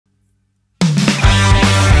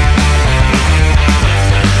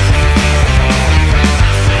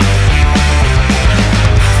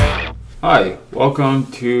Hi,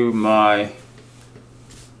 welcome to my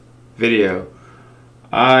video.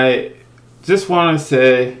 I just want to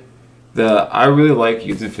say that I really like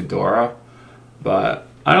using Fedora, but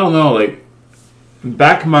I don't know, like,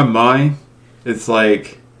 back in my mind, it's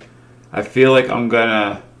like I feel like I'm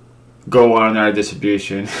gonna go on our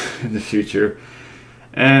distribution in the future,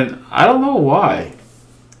 and I don't know why.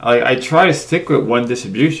 Like, I try to stick with one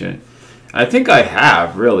distribution. I think I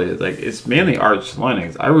have, really. Like, it's mainly Arch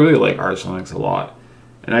Linux. I really like Arch Linux a lot.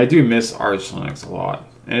 And I do miss Arch Linux a lot.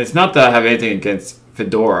 And it's not that I have anything against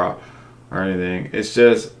Fedora or anything. It's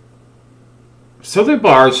just something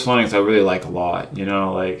about Arch Linux I really like a lot. You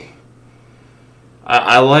know, like,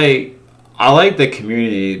 I like the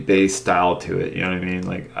community-based style to it. You know what I mean?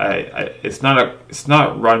 Like, it's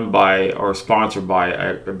not run by or sponsored by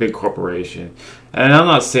a big corporation. And I'm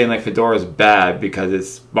not saying like Fedora is bad because it's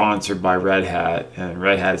sponsored by Red Hat and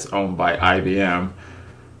Red Hat is owned by IBM.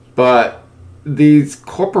 But these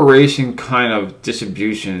corporation kind of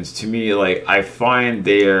distributions, to me, like, I find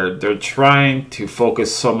they're trying to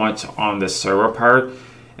focus so much on the server part,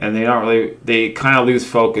 and they kind of lose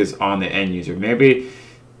focus on the end user. Maybe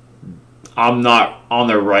I'm not on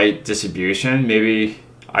the right distribution. Maybe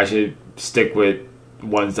I should stick with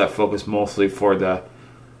ones that focus mostly for the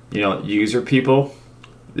user people,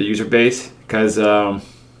 the user base, because Arch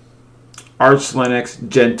Linux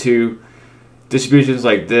Gen 2 distributions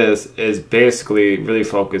like this is basically really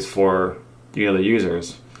focused for the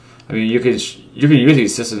users. I mean, you can use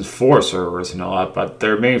these systems for servers and all that, but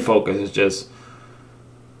their main focus is just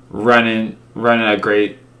running a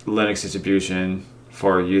great Linux distribution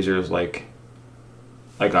for users like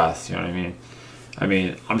us. You know what I mean? I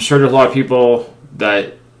mean, I'm sure there's a lot of people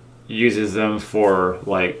that uses them for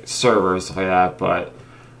like servers, stuff like that, but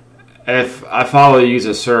if I were to use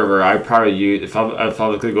a server, I'd probably use, if I was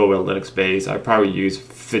going to go with Linux based, I'd probably use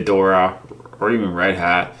Fedora or even Red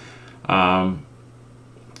Hat.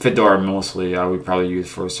 Fedora mostly I would probably use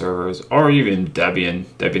for servers, or even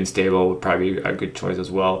Debian stable would probably be a good choice as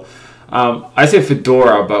well. I say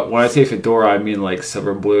Fedora, but when I say Fedora, I mean like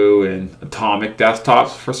Silverblue and Atomic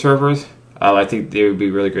desktops for servers. I think they would be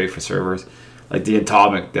really great for servers. Like the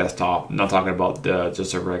Atomic desktop. I'm not talking about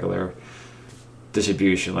just a regular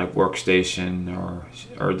distribution like Workstation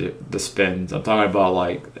or the Spins. I'm talking about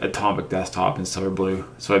like Atomic desktop and Silverblue.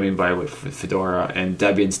 So I mean by with Fedora and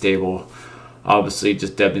Debian stable. Obviously,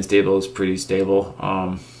 just Debian stable is pretty stable.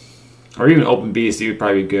 Or even OpenBSD would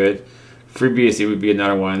probably be good. FreeBSD would be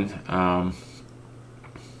another one.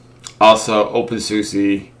 Also,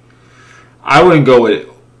 OpenSUSE. I wouldn't go with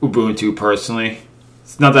Ubuntu personally.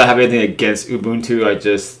 It's not that I have anything against Ubuntu.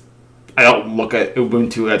 I don't look at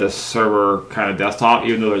Ubuntu as a server kind of desktop,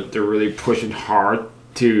 even though they're really pushing hard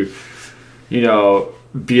to,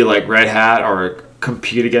 be like Red Hat or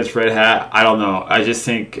compete against Red Hat. I don't know. I just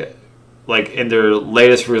think, like, in their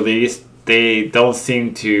latest release, they don't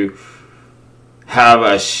seem to have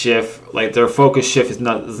a shift. Like, their focus shift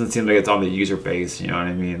doesn't seem like it's on the user base. You know what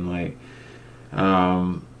I mean? Like,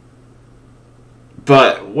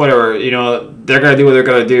 but whatever, they're going to do what they're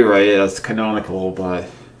going to do, right? That's canonical, but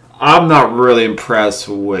I'm not really impressed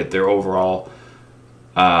with their overall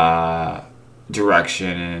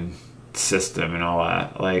direction and system and all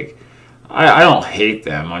that. Like, I don't hate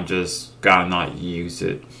them. I just got to not use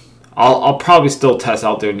it. I'll probably still test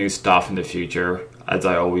out their new stuff in the future, as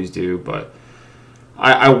I always do, but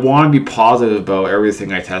I want to be positive about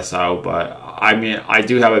everything I test out, but I mean, I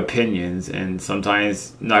do have opinions, and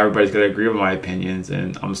sometimes not everybody's going to agree with my opinions,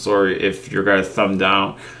 and I'm sorry if you're going to thumb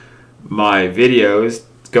down my videos.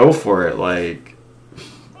 Go for it. Like,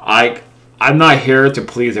 I'm not here to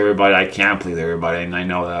please everybody. I can't please everybody, and I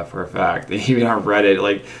know that for a fact. And even on Reddit,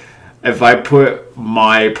 like, if I put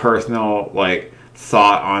my personal, like,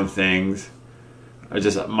 thought on things, or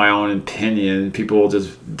just my own opinion, people will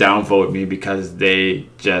just downvote me because they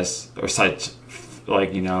just are such,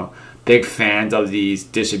 like, big fans of these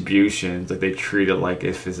distributions. Like, they treat it like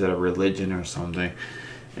if it's a religion or something.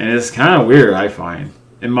 And it's kind of weird, I find,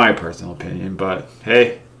 in my personal opinion. But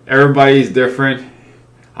hey, everybody's different.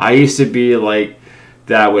 I used to be like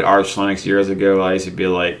that with Arch Linux years ago. I used to be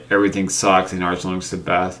like, everything sucks and Arch Linux is the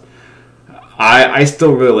best. I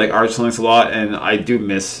still really like Arch Linux a lot, and I do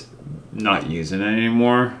miss not using it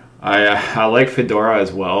anymore. I like Fedora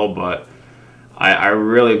as well, but I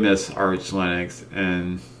really miss Arch Linux,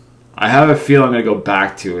 and I have a feeling I'm going to go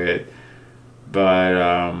back to it,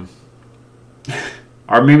 but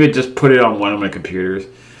or maybe just put it on one of my computers.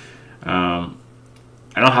 I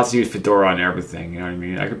don't have to use Fedora on everything, you know what I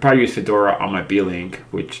mean? I could probably use Fedora on my B-Link,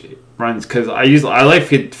 which runs, because I like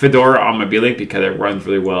Fedora on my B-Link because it runs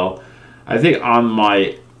really well. I think on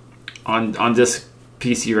my on this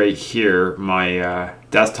PC right here, my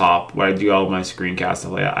desktop, where I do all my screencasts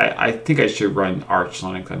stuff like that, I think I should run Arch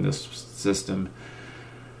Linux on this system.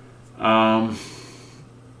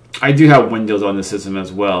 I do have Windows on the system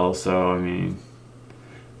as well, so I mean,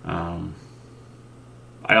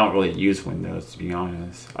 I don't really use Windows, to be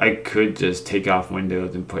honest. I could just take off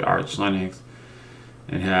Windows and put Arch Linux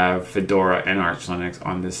and have Fedora and Arch Linux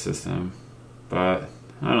on this system, but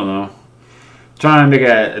I don't know. Trying to make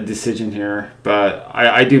a decision here, but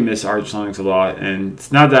I do miss Arch Linux a lot, and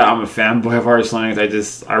it's not that I'm a fanboy of Arch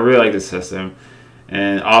Linux. I really like the system,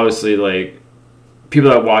 and obviously, like, people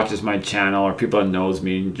that watches my channel or people that knows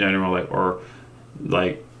me in general,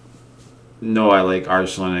 know I like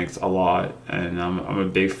Arch Linux a lot, and I'm a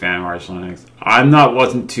big fan of Arch Linux.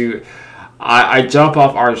 I jump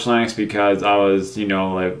off Arch Linux because I was,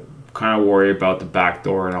 kind of worried about the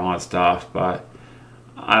backdoor and all that stuff, but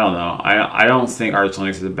I don't know. I don't think Arch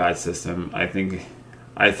Linux is a bad system. I think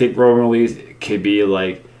Roman release could be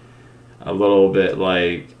like a little bit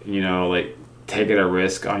like taking a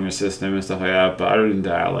risk on your system and stuff like that. But other than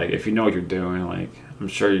that, like, if you know what you're doing, like, I'm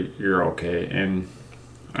sure you're okay. And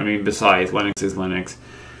I mean, besides, Linux is Linux.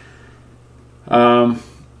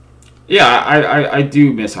 Yeah, I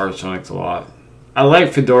do miss Arch Linux a lot. I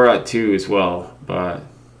like Fedora too as well, but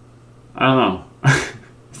I don't know.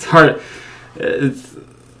 It's hard.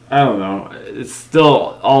 I don't know. It's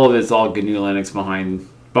still, all of it's all GNU Linux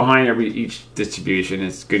behind each distribution.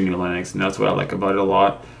 It's GNU Linux, and that's what I like about it a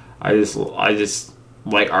lot. I just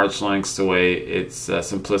like Arch Linux the way its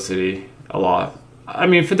simplicity a lot. I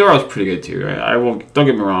mean, Fedora is pretty good too, right? Don't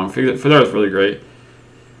get me wrong. Fedora is really great.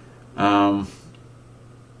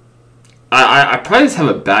 I probably just have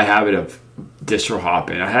a bad habit of distro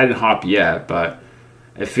hopping. I hadn't hopped yet, but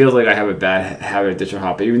it feels like I have a bad habit of distro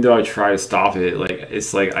hopping. Even though I try to stop it, like,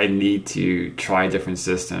 it's like I need to try different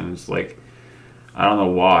systems. Like, I don't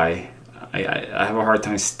know why. I have a hard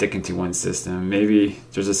time sticking to one system. Maybe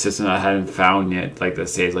there's a system I haven't found yet, like, that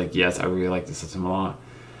says, like, yes, I really like the system a lot.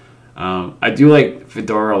 I do like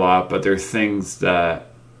Fedora a lot, but there are things that,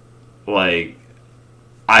 like,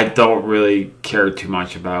 I don't really care too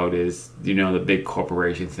much about is, the big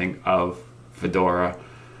corporation thing of Fedora,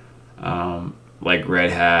 like Red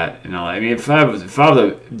Hat and all that. I mean, if I was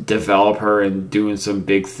a developer and doing some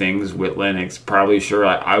big things with Linux, probably sure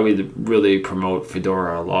I would really promote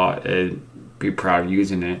Fedora a lot and be proud of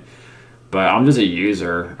using it. But I'm just a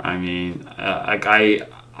user. I mean,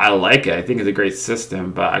 I like it. I think it's a great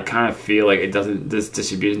system, but I kind of feel like this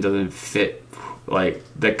distribution doesn't fit like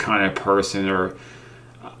the kind of person or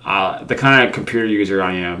the kind of computer user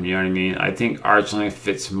I am. You know what I mean? I think Arch Linux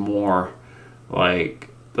fits more like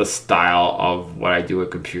the style of what I do with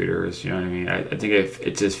computers. You know what I mean? I think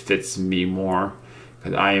it just fits me more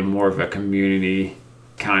because I am more of a community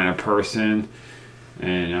kind of person,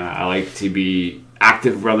 and I like to be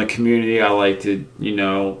active around the community. I like to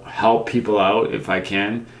help people out if I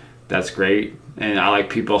can. That's great, and I like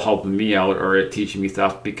people helping me out or teaching me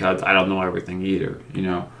stuff because I don't know everything either.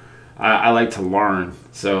 I like to learn,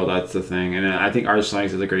 so that's the thing. And I think Arch Linux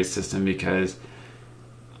is a great system because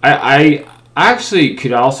I actually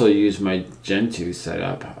could also use my Gentoo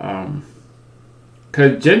setup,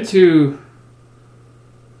 because Gentoo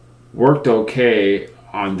worked okay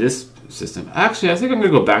on this system. Actually, I think I'm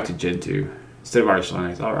going to go back to Gentoo instead of Arch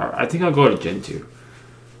Linux. I think I'll go to Gentoo.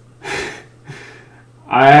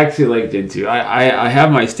 I actually like Gentoo. I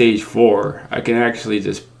have my stage 4. I can actually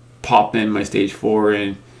just pop in my stage 4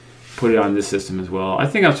 and put it on this system as well. I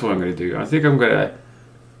think that's what I'm going to do. I think I'm going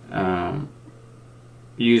to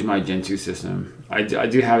use my Gentoo system. I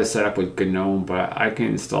do have it set up with GNOME, but I can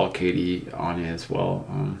install KDE on it as well.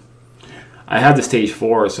 I have the stage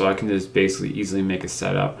 4, so I can just basically easily make a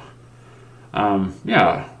setup.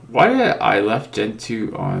 Yeah, why did I left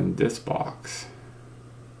Gentoo on this box?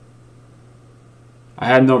 I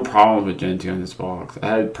had no problems with Gentoo on this box. I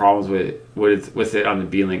had problems with it on the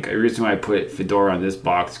B-Link. The reason why I put Fedora on this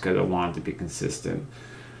box because I wanted to be consistent.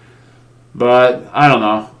 But I don't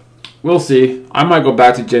know. We'll see. I might go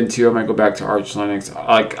back to Gentoo. I might go back to Arch Linux.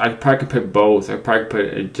 Like, I probably could put both. I probably could put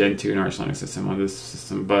a Gentoo and Arch Linux system on this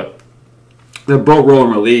system, but they're both roll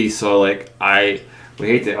and release. So like, I would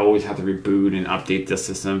hate to always have to reboot and update the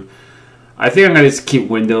system. I think I'm gonna just keep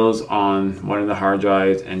Windows on one of the hard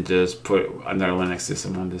drives and just put another Linux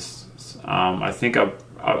system on this. I think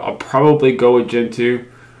I'll probably go with Gentoo,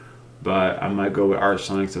 but I might go with Arch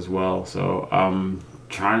Linux as well. So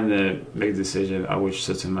trying to make a decision on which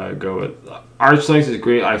system I would go with. Arch Linux is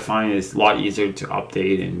great. I find it's a lot easier to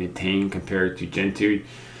update and maintain compared to Gentoo.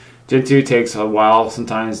 Gen 2 takes a while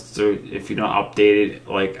sometimes, so if you don't update it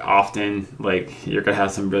like often, like you're gonna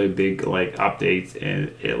have some really big like updates,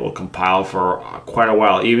 and it will compile for quite a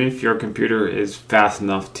while. Even if your computer is fast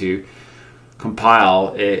enough to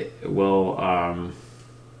compile, it will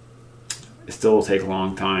it still will take a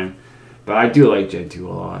long time. But I do like Gen 2 a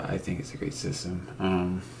lot. I think it's a great system.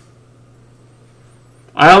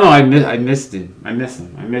 I don't know. I miss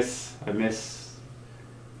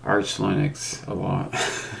Arch Linux a lot.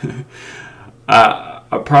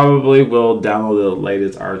 I probably will download the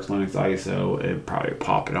latest Arch Linux ISO and probably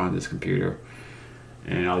pop it on this computer,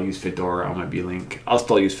 and I'll use Fedora on my B-Link. I'll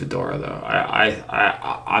still use Fedora though.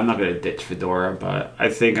 I'm not gonna ditch Fedora, but I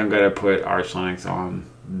think I'm gonna put Arch Linux on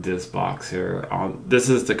this box here. This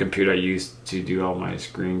is the computer I use to do all my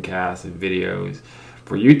screencasts and videos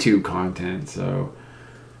for YouTube content. So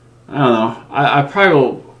I don't know. I probably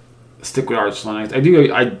will stick with Arch Linux. I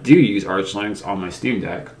do use Arch Linux on my Steam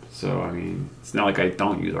Deck. So I mean, it's not like I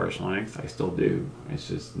don't use Arch Linux. I still do. It's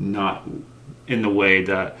just not in the way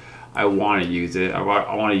that I want to use it. I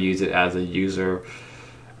want to use it as a user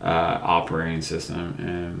operating system,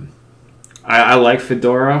 and I like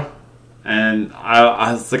Fedora. And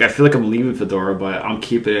I was like, I feel like I'm leaving Fedora, but I'm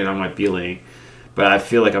keeping it on my B-Link. But I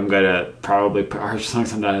feel like I'm gonna probably put Arch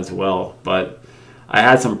Linux on that as well. But I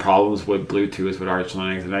had some problems with Bluetooth with Arch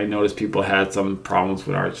Linux, and I noticed people had some problems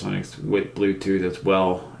with Arch Linux with Bluetooth as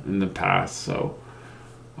well in the past. So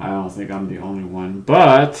I don't think I'm the only one.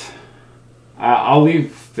 But I'll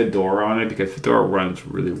leave Fedora on it because Fedora runs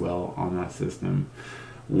really well on that system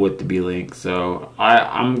with the B-Link. So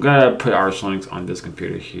I'm gonna put Arch Linux on this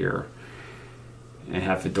computer here and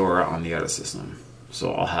have Fedora on the other system.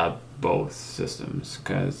 So I'll have both systems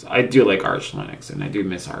because I do like Arch Linux and I do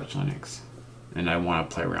miss Arch Linux, and I want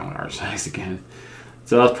to play around with Arch Linux again.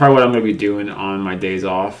 So that's probably what I'm going to be doing on my days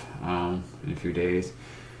off in a few days.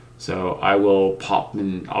 So I will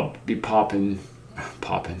I'll be popping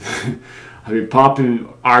I'll be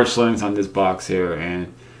popping Arch Linux on this box here,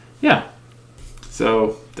 and yeah.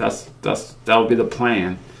 So that'll be the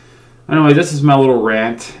plan. Anyway, this is my little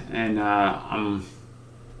rant, and I'm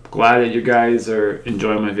glad that you guys are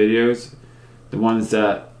enjoying my videos. The ones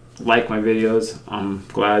that like my videos, I'm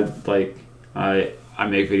glad like I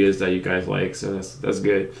make videos that you guys like, so that's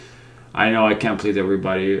good. I know I can't please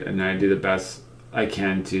everybody, and I do the best I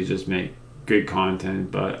can to just make good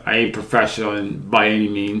content, but I ain't professional by any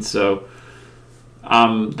means, so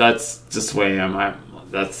that's just the way I am.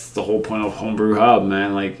 That's the whole point of Homebrew Hub,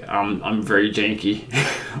 man. Like I'm very janky,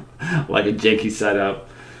 like a janky setup.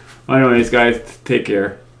 Anyways, guys, take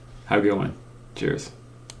care. Have a good one. Cheers.